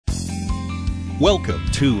Welcome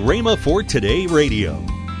to Rhema for Today Radio.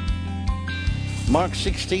 Mark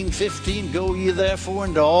 16:15, go ye therefore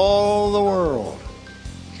into all the world.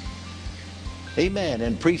 Amen.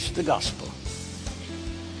 And preach the gospel.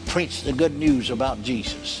 Preach the good news about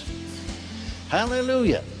Jesus.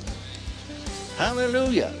 Hallelujah.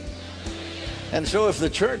 Hallelujah. And so if the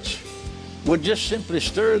church would just simply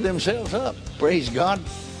stir themselves up, praise God,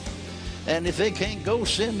 and if they can't go,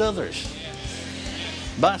 send others.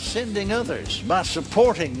 By sending others, by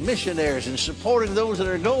supporting missionaries and supporting those that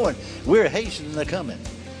are going, we're hastening the coming.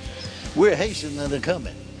 We're hastening the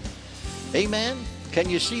coming. Amen? Can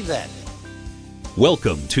you see that?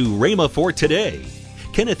 Welcome to Rhema for Today.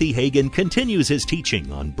 Kenneth E. Hagin continues his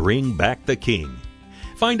teaching on Bring Back the King.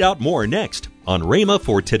 Find out more next on Rhema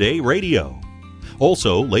for Today Radio.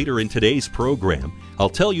 Also, later in today's program, I'll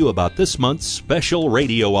tell you about this month's special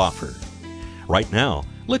radio offer. Right now,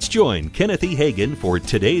 let's join Kenneth E. Hagin for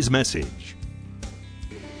today's message.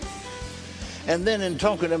 And then in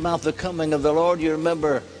talking about the coming of the Lord, you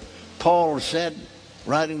remember Paul said,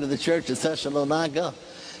 writing to the church of Thessalonica,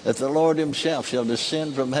 that the Lord himself shall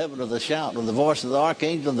descend from heaven with a shout, with the voice of the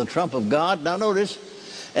archangel and the trump of God. Now notice,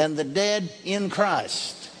 and the dead in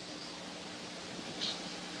Christ.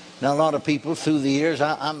 Now a lot of people through the years,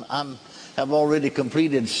 have already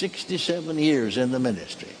completed 67 years in the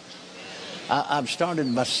ministry. I've started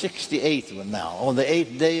my 68th one now. On the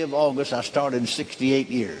 8th day of August, I started 68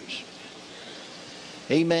 years.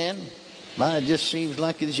 Amen. It just seems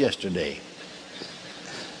like it's yesterday.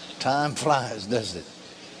 Time flies, doesn't it?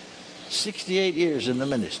 68 years in the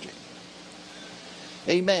ministry.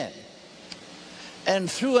 Amen.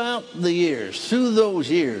 And throughout the years, through those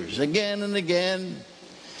years, again and again,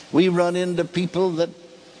 we run into people that,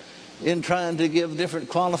 in trying to give different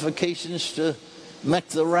qualifications to make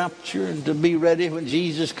the rapture and to be ready when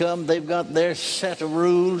Jesus comes, they've got their set of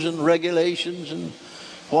rules and regulations and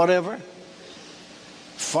whatever,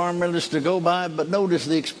 formulas to go by. But notice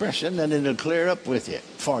the expression, and it'll clear up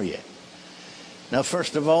for you. Now,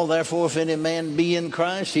 first of all, therefore, if any man be in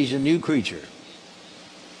Christ, he's a new creature.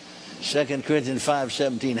 2 Corinthians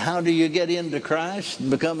 5:17. How do you get into Christ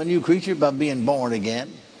and become a new creature? By being born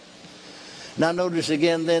again. Now, notice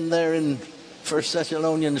again then there in 1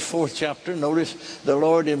 Thessalonians 4th chapter, notice, the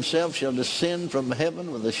Lord himself shall descend from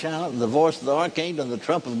heaven with a shout and the voice of the archangel and the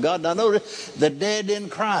trump of God. Now notice, the dead in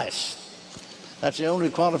Christ. That's the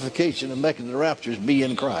only qualification of making the rapture, is be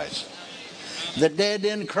in Christ. The dead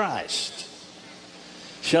in Christ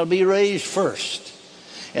shall be raised first.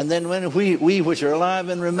 And then when we which are alive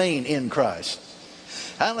and remain in Christ,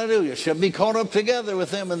 hallelujah, shall be caught up together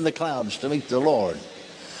with them in the clouds to meet the Lord.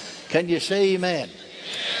 Can you say amen?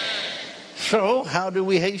 So, how do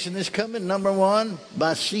we hasten his coming? Number one,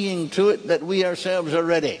 by seeing to it that we ourselves are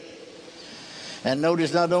ready. And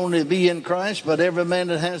notice, not only be in Christ, but every man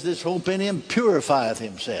that has this hope in him purifieth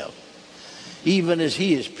himself, even as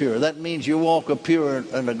he is pure. That means you walk a pure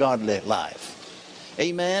and a godly life.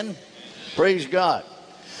 Amen? Praise God.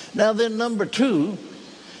 Now then, number two,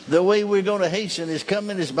 the way we're going to hasten his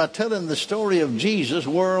coming is by telling the story of Jesus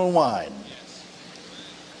worldwide.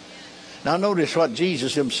 Now notice what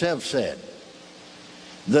Jesus himself said.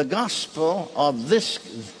 The gospel of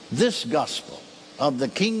this gospel of the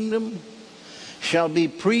kingdom shall be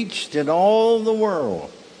preached in all the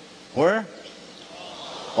world. Where?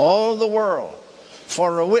 All the world.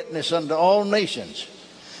 For a witness unto all nations.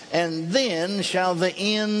 And then shall the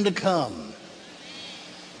end come.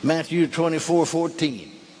 Matthew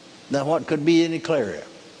 24:14. Now what could be any clearer?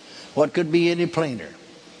 What could be any plainer?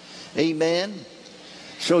 Amen.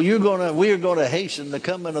 So we're going to hasten the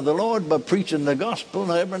coming of the Lord by preaching the gospel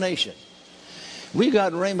in every nation. We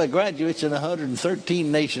got Rhema graduates in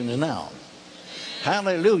 113 nations now.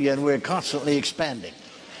 Hallelujah, and we're constantly expanding.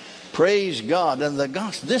 Praise God. And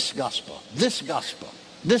this gospel,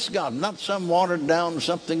 not some watered down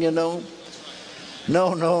something, No.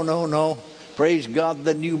 Praise God,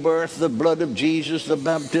 the new birth, the blood of Jesus, the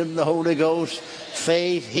baptism, the Holy Ghost,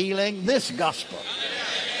 faith, healing, this gospel,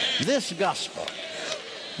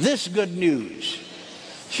 this good news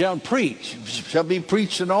shall be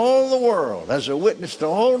preached in all the world as a witness to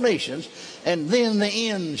all nations, and then the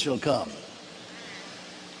end shall come.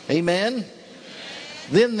 Amen?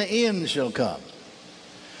 Then the end shall come.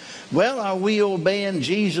 Well, are we obeying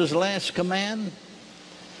Jesus' last command?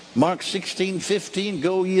 Mark 16:15,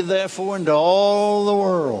 go ye therefore into all the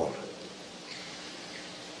world.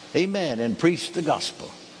 Amen. And preach the gospel.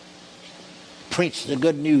 Preach the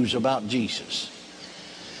good news about Jesus.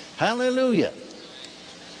 Hallelujah.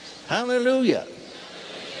 Hallelujah.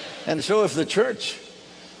 And so if the church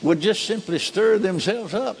would just simply stir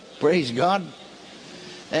themselves up, praise God,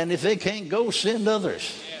 And if they can't go, send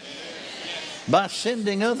others. By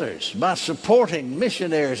sending others, by supporting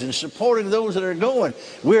missionaries and supporting those that are going,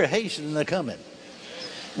 we're hastening the coming.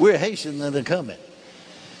 We're hastening the coming.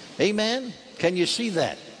 Amen? Can you see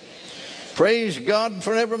that? Praise God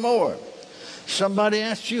forevermore. Somebody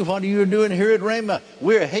asked you, what are you doing here at Rhema?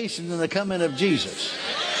 We're hastening the coming of Jesus.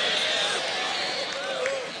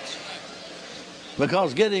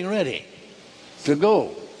 Because getting ready to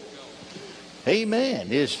go,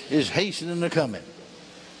 amen, is hastening the coming.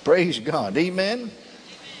 Praise God. Amen.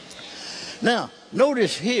 Now,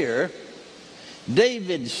 notice here,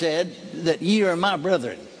 David said that ye are my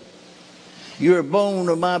brethren. You're bone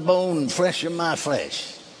of my bone and flesh of my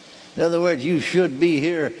flesh. In other words, you should be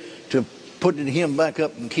here to put him back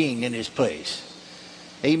up and king in his place.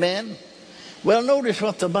 Amen. Well, notice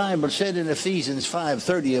what the Bible said in Ephesians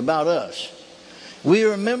 5:30 about us. We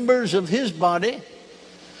are members of his body,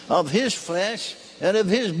 of his flesh, and of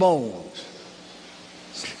his bones.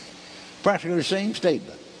 Practically the same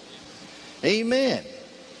statement. Amen.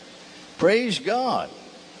 Praise God.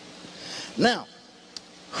 Now,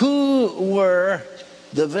 who were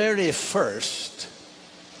the very first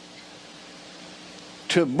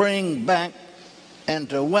to bring back and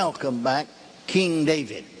to welcome back King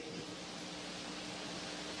David?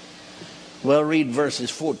 Well, read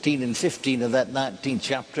verses 14 and 15 of that 19th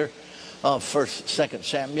chapter of 2nd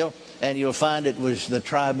Samuel, and you'll find it was the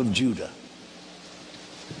tribe of Judah.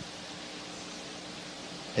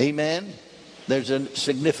 Amen. There's a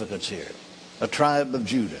significance here. A tribe of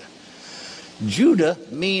Judah. Judah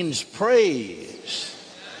means praise.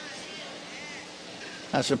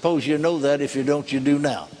 I suppose you know that. If you don't, you do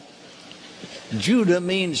now. Judah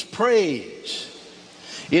means praise.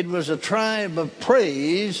 It was a tribe of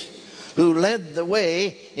praise who led the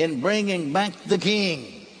way in bringing back the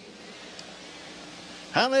king.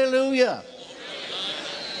 Hallelujah.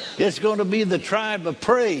 It's going to be the tribe of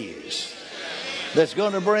praise that's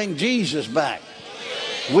going to bring Jesus back.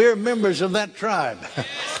 We're members of that tribe.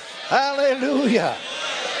 Hallelujah.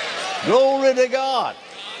 Glory to God.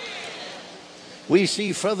 We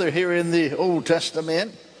see further here in the Old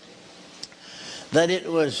Testament that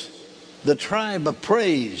it was the tribe of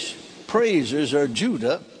praisers, or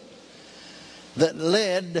Judah, that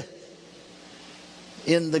led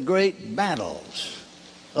in the great battles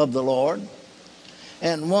of the Lord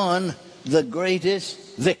and won the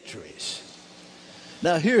greatest victories.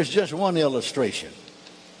 Now, here's just one illustration.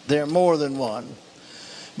 There are more than one.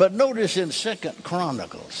 But notice in 2nd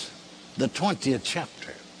Chronicles, the 20th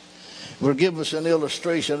chapter, will give us an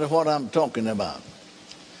illustration of what I'm talking about.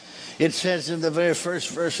 It says in the very first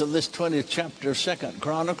verse of this 20th chapter of 2nd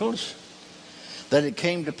Chronicles, that it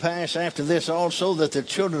came to pass after this also that the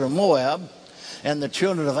children of Moab and the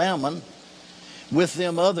children of Ammon, with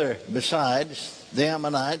them other besides, the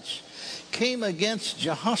Ammonites, came against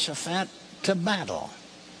Jehoshaphat to battle.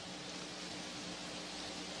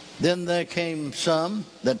 Then there came some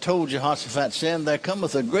that told Jehoshaphat, saying, there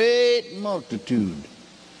cometh a great multitude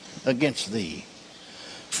against thee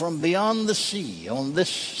from beyond the sea on this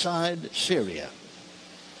side Syria.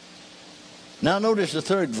 Now notice the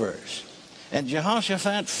 3rd verse. And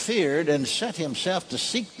Jehoshaphat feared and set himself to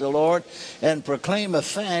seek the Lord and proclaim a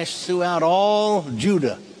fast throughout all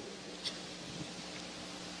Judah.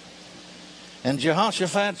 And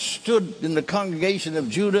Jehoshaphat stood in the congregation of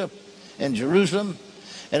Judah and Jerusalem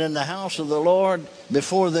and in the house of the Lord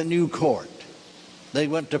before the new court. They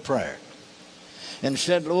went to prayer and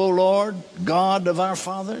said, O Lord, God of our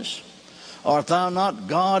fathers, art thou not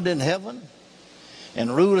God in heaven?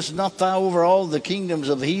 And rulest not thou over all the kingdoms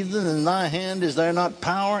of the heathen? In thy hand is there not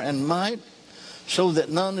power and might, so that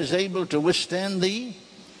none is able to withstand thee?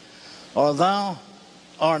 Or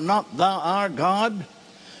not thou our God,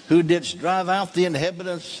 who didst drive out the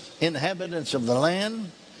inhabitants of the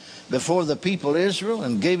land before the people Israel,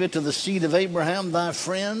 and gave it to the seed of Abraham thy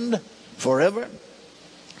friend forever?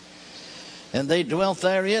 And they dwelt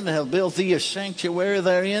therein, and have built thee a sanctuary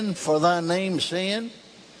therein for thy name, saying,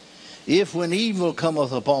 if when evil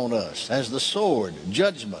cometh upon us, as the sword,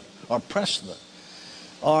 judgment, or pestilence,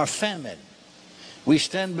 or famine, we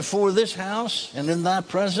stand before this house and in thy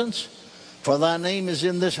presence, for thy name is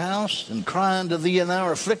in this house, and cry unto thee in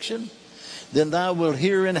our affliction, then thou wilt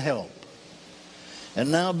hear and help.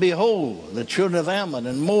 And now behold, the children of Ammon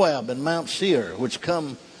and Moab and Mount Seir, which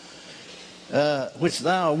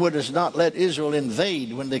thou wouldest not let Israel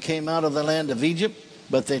invade when they came out of the land of Egypt,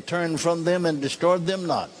 but they turned from them and destroyed them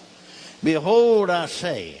not. Behold, I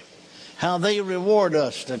say, how they reward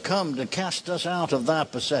us to come to cast us out of thy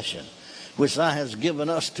possession, which thou hast given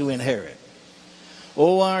us to inherit.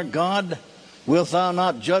 O our God, wilt thou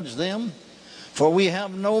not judge them? For we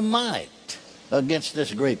have no might against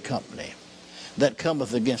this great company that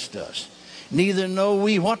cometh against us, neither know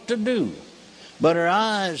we what to do, but our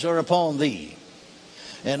eyes are upon thee.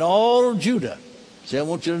 And all Judah, see, I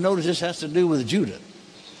want you to notice this has to do with Judah.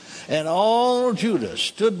 And all Judah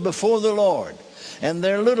stood before the Lord, and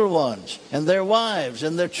their little ones, and their wives,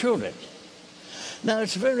 and their children. Now,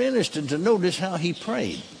 it's very interesting to notice how he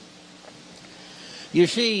prayed. You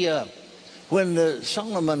see, when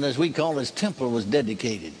Solomon, as we call his temple, was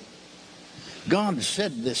dedicated, God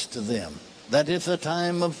said this to them, that if the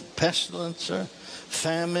time of pestilence or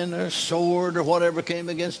famine or sword or whatever came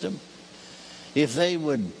against them, if they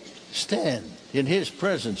would stand in his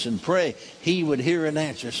presence and pray, he would hear and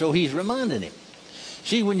answer. So he's reminding him.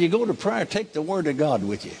 See, when you go to prayer, take the word of God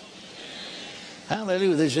with you.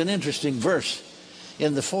 Hallelujah. There's an interesting verse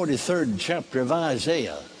in the 43rd chapter of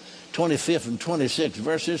Isaiah, 25th and 26th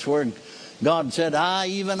verses, where God said, I,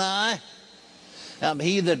 even I, am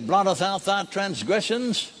he that blotteth out thy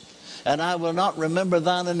transgressions, and I will not remember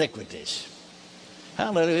thine iniquities.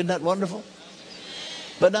 Hallelujah. Isn't that wonderful?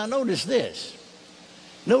 But now notice this.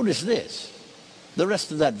 Notice this. The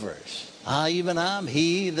rest of that verse. I, even I, am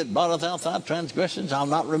he that blotteth out thy transgressions. I'll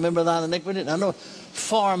not remember thine iniquity. I know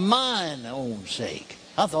for mine own sake.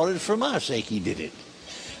 I thought it was for my sake he did it.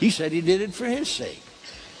 He said he did it for his sake.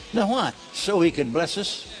 Now why? So he could bless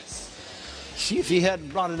us. See, if he hadn't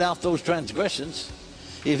blotted out those transgressions,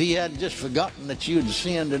 if he had just forgotten that you had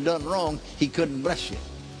sinned and done wrong, he couldn't bless you.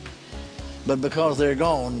 But because they're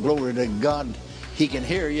gone, glory to God, he can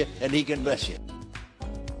hear you and he can bless you.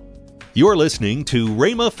 You're listening to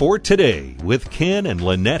Rhema for Today with Ken and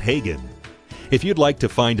Lynette Hagin. If you'd like to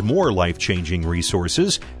find more life-changing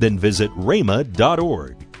resources, then visit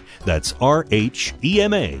rhema.org. That's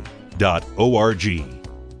RHEMA.org.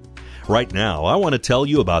 Right now, I want to tell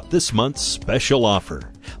you about this month's special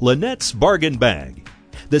offer, Lynette's Bargain Bag.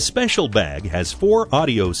 The special bag has 4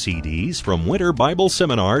 audio CDs from Winter Bible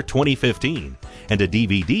Seminar 2015 and a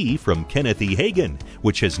DVD from Kenneth E. Hagin,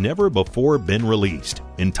 which has never before been released,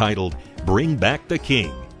 entitled Bring Back the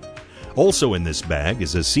King. Also in this bag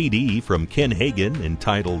is a CD from Ken Hagin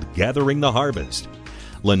entitled Gathering the Harvest,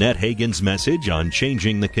 Lynette Hagin's message on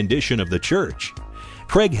changing the condition of the church,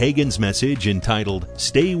 Craig Hagin's message entitled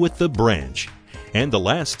Stay with the Branch, and the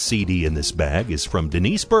last CD in this bag is from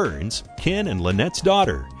Denise Burns, Ken and Lynette's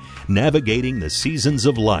daughter, Navigating the Seasons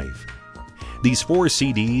of Life. These 4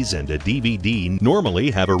 CDs and a DVD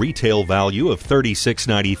normally have a retail value of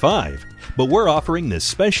 $36.95, but we're offering this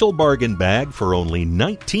special bargain bag for only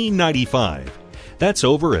 $19.95. That's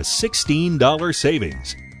over a $16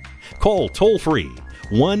 savings. Call toll-free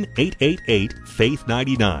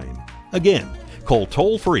 1-888-FAITH-99. Again, call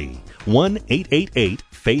toll-free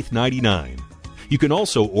 1-888-FAITH-99. You can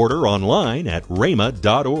also order online at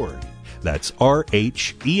rhema.org. That's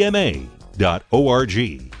RHEMA.org.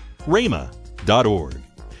 rhema.org.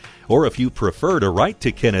 Or if you prefer to write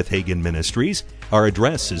to Kenneth Hagin Ministries, our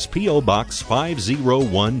address is P.O. Box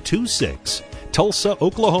 50126, Tulsa,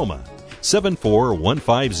 Oklahoma,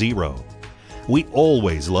 74150. We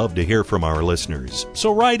always love to hear from our listeners,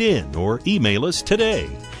 so write in or email us today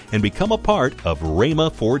and become a part of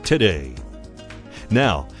Rhema for Today.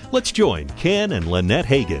 Now, let's join Ken and Lynette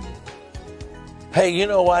Hagin. Hey, you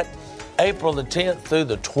know what? April the 10th through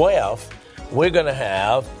the 12th, we're going to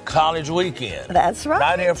have College Weekend. That's right.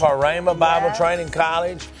 Right here for Rhema Bible Training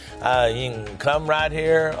College. You can come right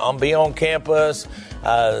here, be on campus.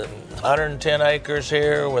 110 acres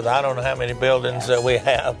here with I don't know how many buildings that we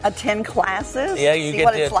have. Attend classes. Yeah, you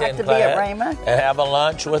get to attend to class. Be at Rhema. And have a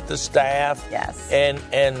lunch with the staff. Yes.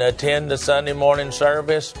 And attend the Sunday morning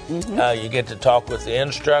service. Mm-hmm. You get to talk with the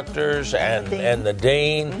instructors and the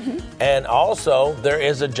dean. Mm-hmm. And also there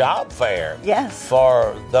is a job fair. Yes.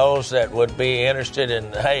 For those that would be interested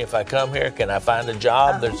in, hey, if I come here, can I find a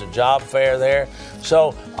job? Uh-huh. There's a job fair there.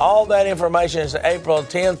 So all that information is April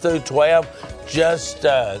 10th through 12th. Just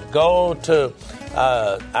go to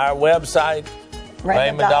our website,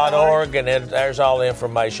 rhema.org, and there's all the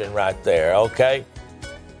information right there, okay?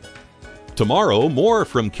 Tomorrow, more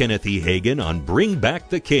from Kenneth E. Hagin on Bring Back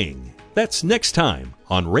the King. That's next time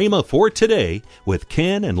on Rhema for Today with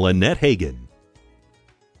Ken and Lynette Hagin.